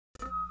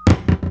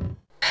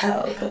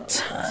Pelpa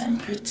time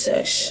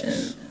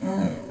protection.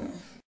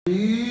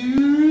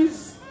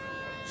 Is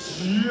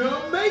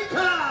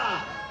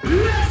Jamaica!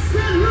 Let's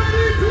get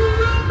ready to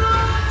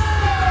rumble!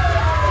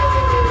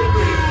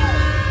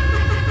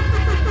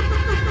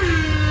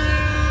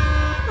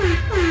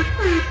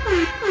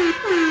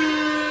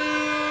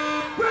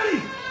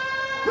 Ready!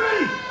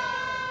 Ready!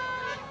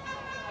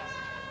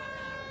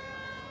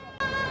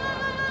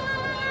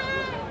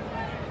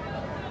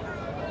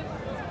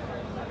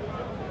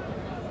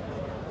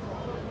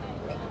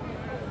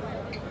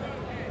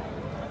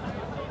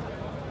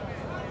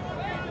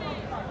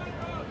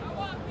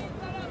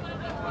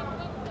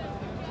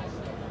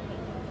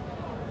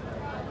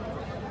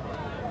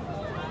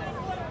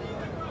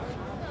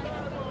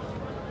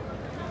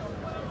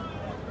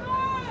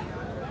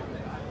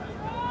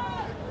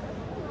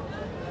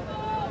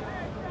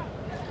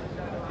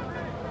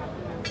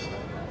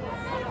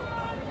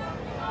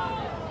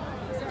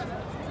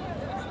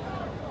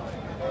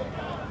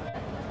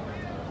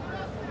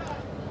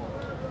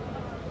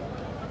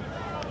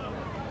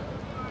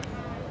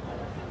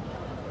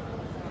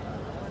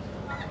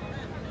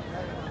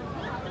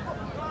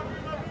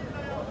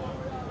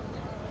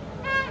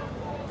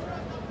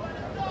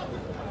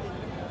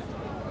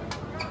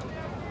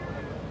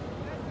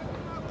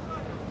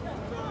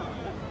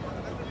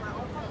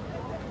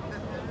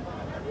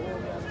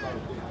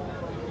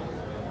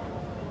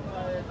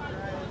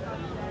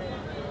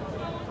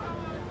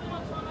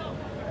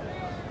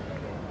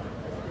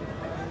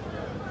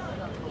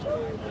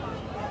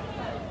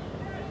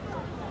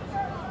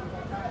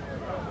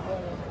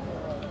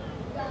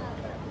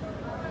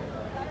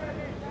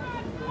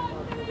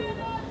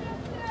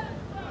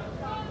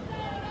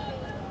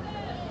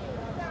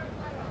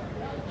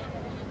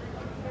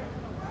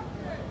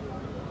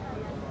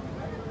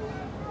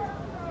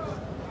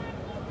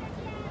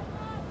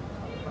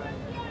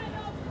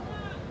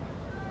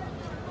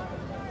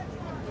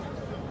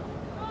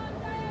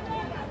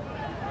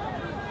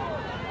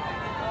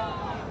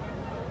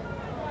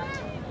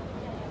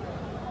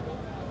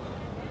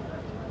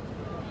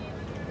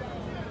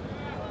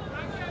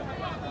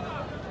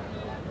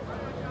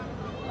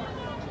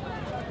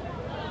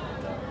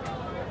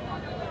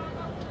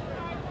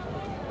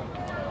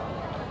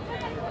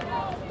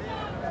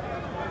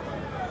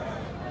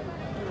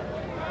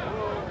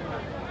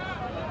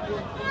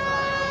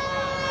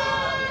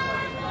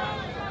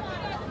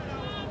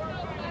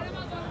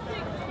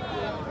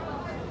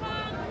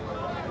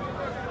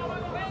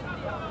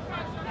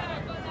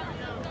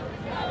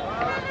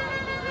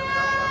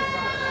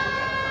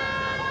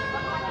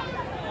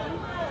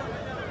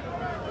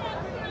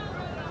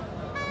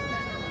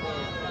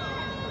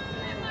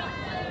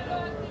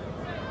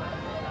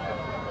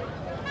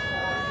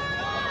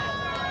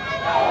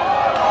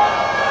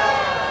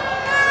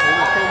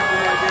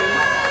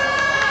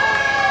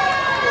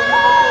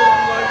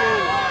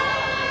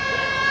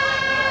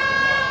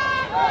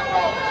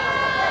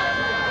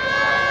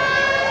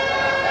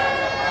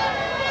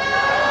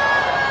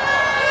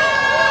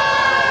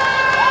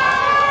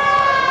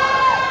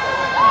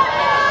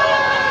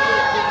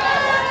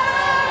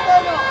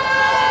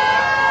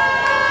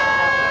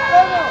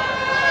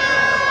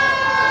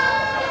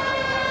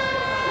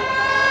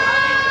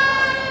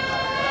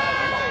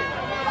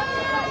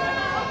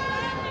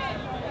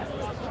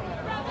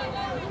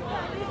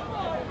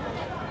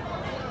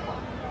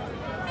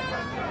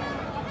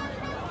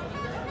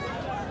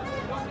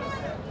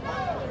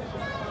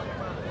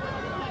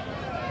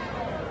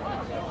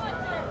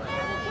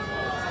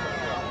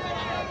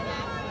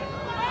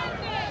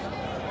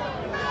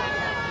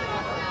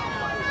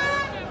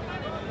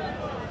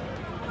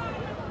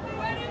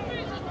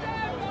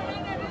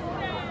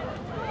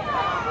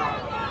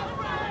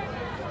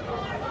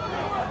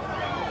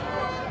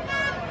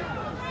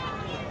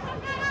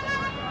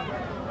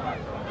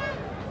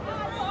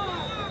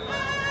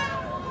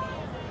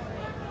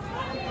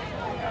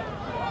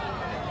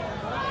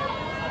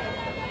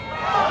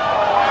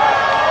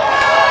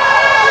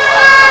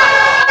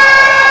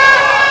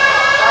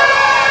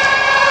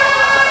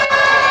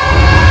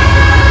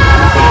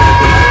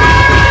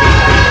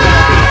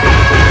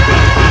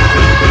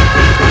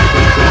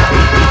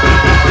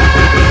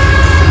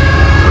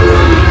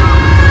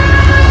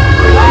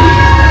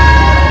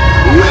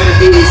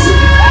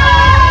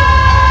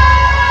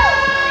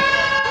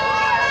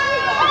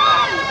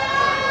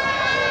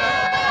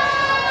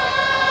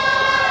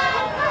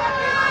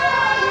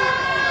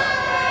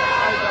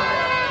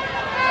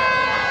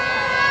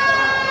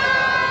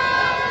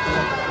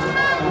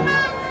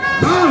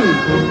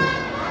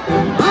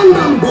 Bang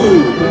bang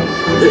boom.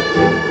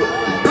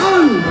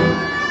 Bang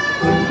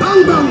bang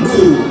bang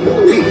boom.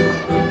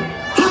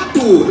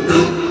 Hatur.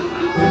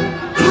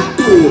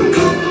 Hatur.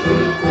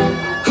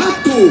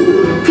 Hatur.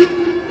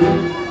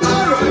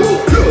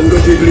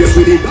 Udah dibelias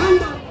with it. Bang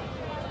bang.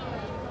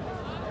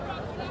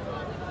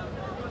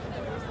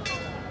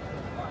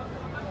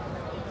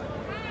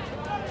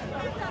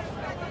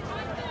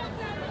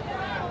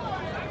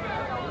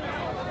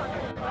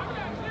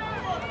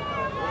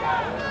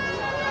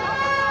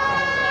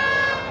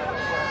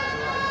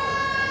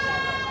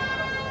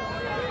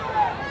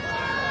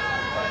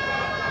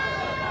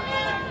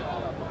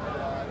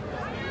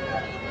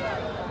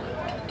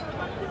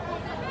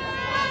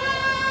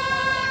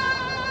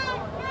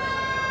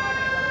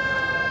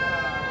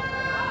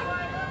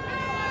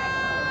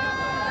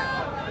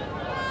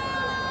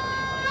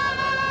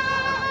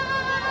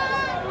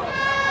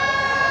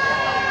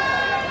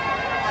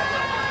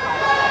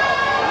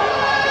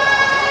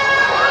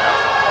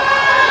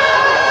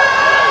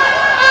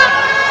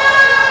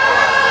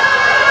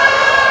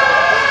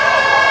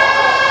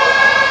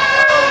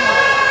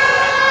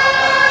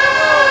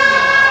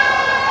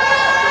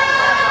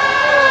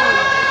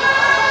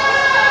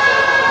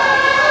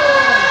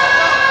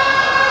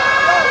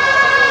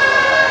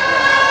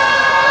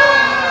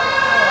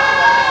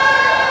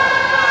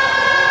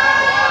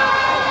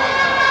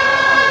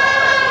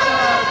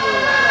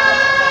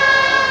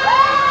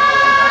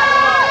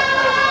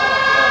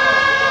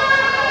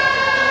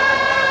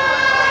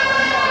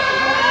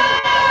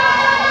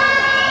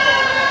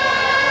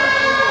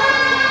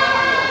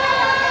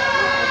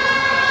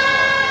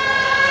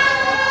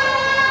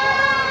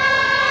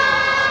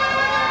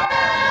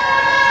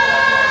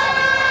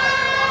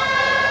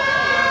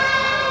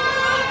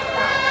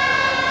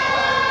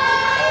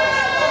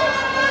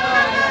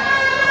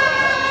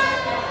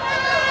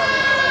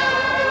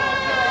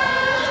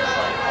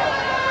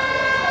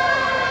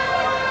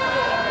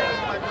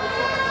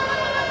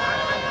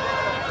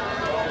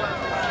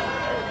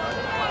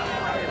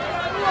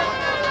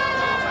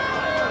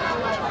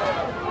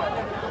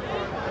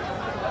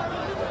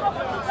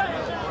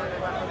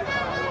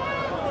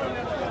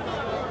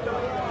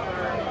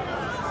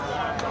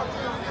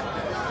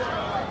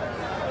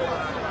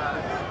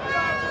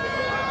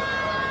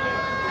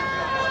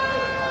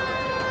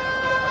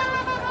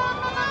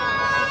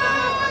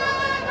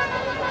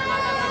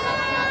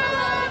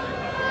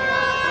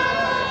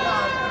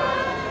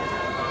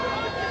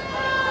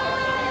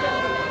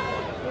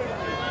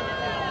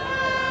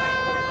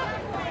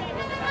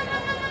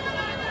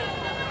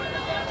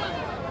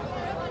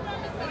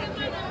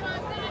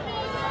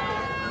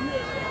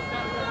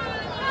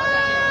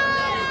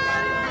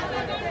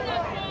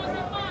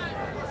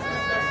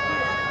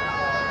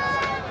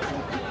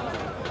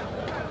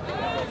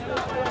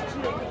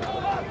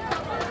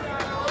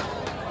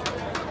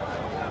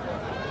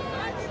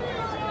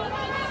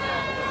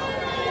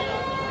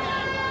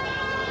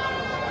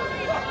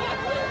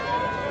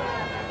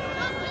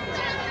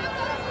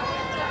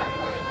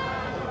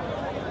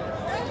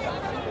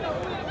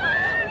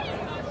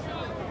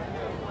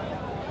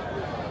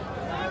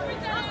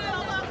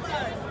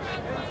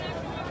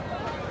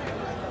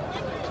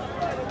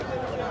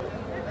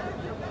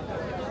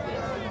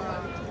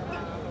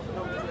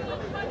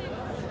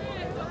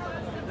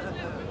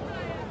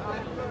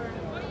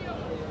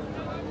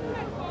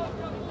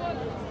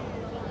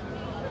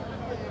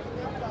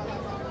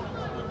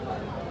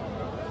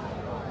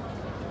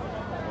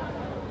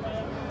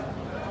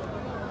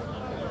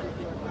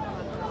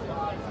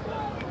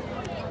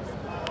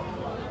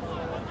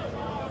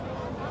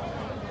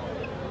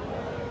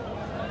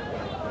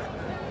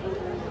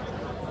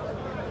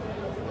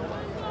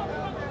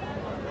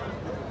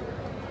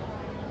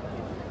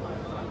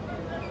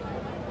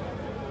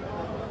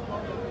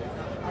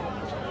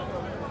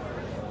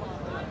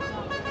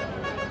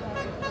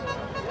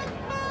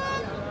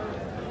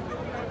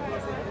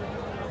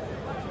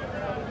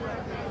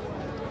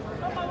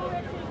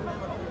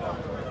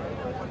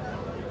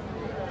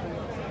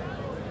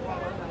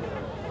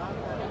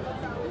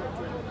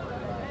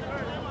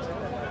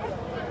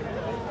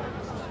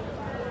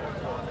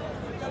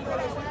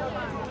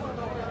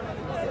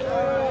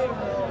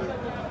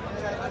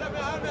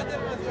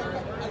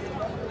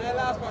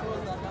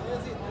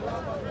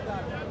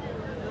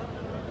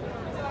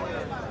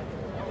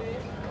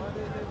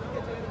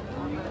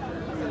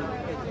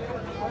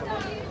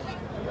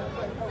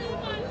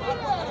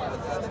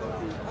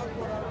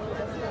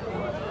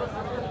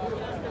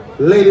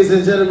 Ladies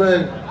and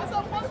gentlemen,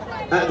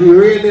 at the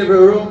GUYANA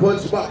vs Rum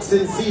Pumch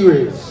boxing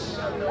series,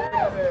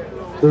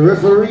 the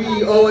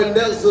referee Owen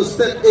Nelson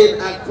stepped in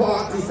at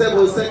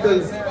 47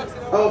 seconds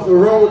of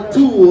round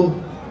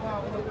 2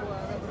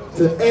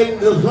 to end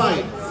the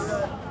fight.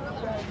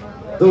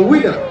 The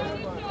winner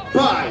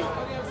by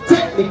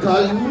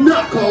technical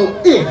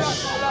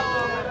knockout-ish,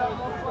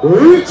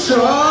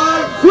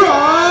 Richard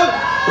from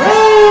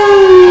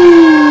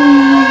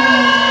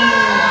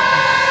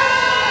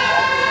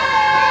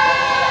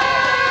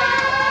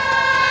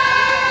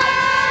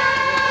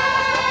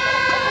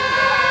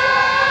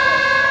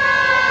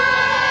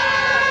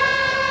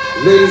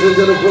Ladies and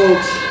gentlemen,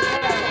 folks,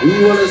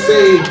 we want to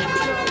say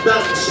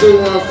thanks to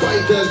our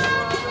fighters.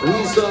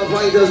 We saw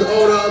fighters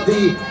out of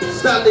the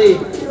Stanley,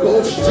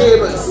 Coach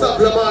Jim and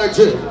Sublamar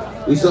Gym.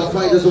 We saw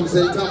fighters from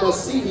St.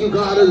 Thomas, Seaview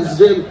Gardens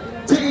Gym,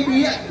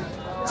 TBF,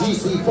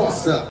 GC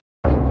Foster.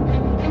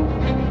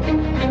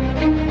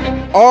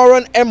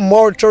 R&M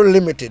Mortar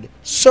Limited,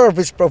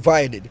 service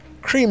provided,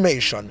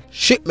 cremation,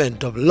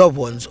 shipment of loved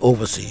ones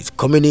overseas,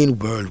 coming in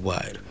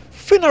worldwide.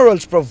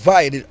 Funerals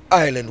provided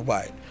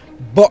island-wide,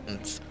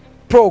 buttons,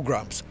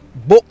 programs,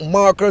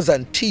 bookmarkers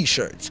and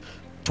t-shirts,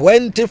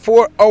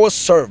 24-hour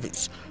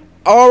service.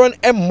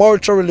 R&M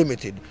Mortuary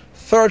Limited,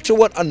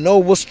 31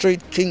 Anova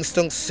Street,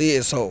 Kingston,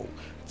 CSO.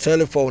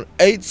 Telephone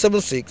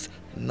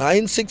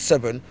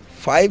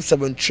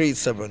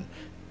 876-967-5737,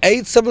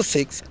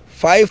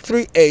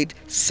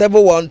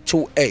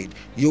 876-538-7128.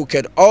 You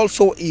can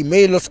also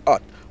email us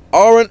at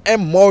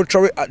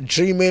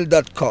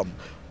rnmmortuary@gmail.com.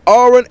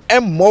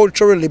 R&M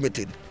Mortuary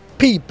Limited,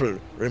 people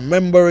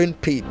remembering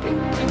people.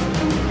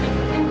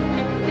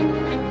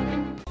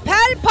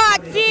 Pelpa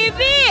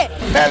TV!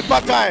 Pelpa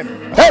time!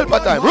 Pelpa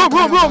time! Room!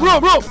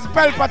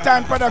 Pelpa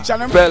time production.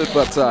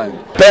 Pelpa time!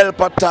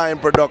 Pelpa time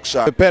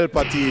production.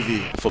 Pelpa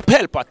TV. For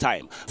Pelpa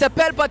time. It's a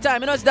Pelpa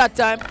time, you know it's that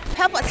time.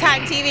 Pelpa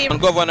time TV. I'm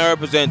governor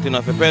representing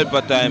of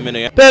Pelpa time, you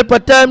know. Pelpa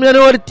time, you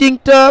know what I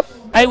think tough?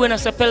 I when I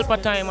say Pelpa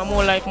time, I'm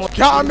more like more.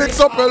 Can't mix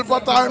up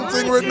Pelpa time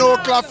thing with no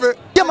coffee.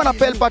 Yeah, man, a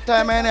Pelpa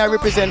time, and I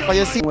represent for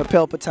you. See, with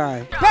Pelpa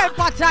time.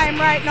 Pelpa time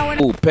right now.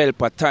 Oh,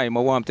 Pelpa time,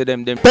 I want to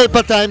them.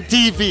 Pelpa time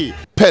TV.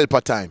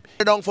 Pelpa time.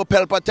 Down for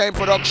Pelpa time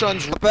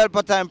productions.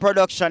 Pelpa time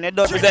production. It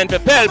does Represent for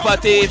Pelpa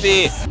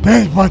TV.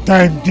 Pelpa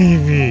time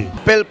TV.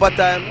 Pelpa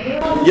time.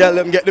 Yeah,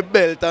 let me get the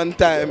belt on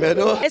time, you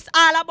know. It's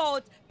all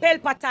about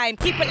Pelpa time.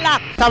 Keep it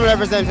locked. Come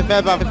represent for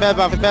Pelpa,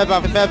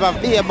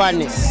 be a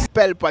badness.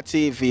 Pelpa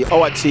TV,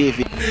 our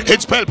TV.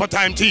 It's Pelpa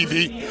time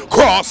TV.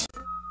 Cross.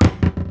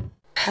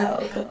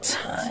 Pelpa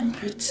time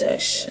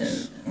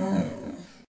protection.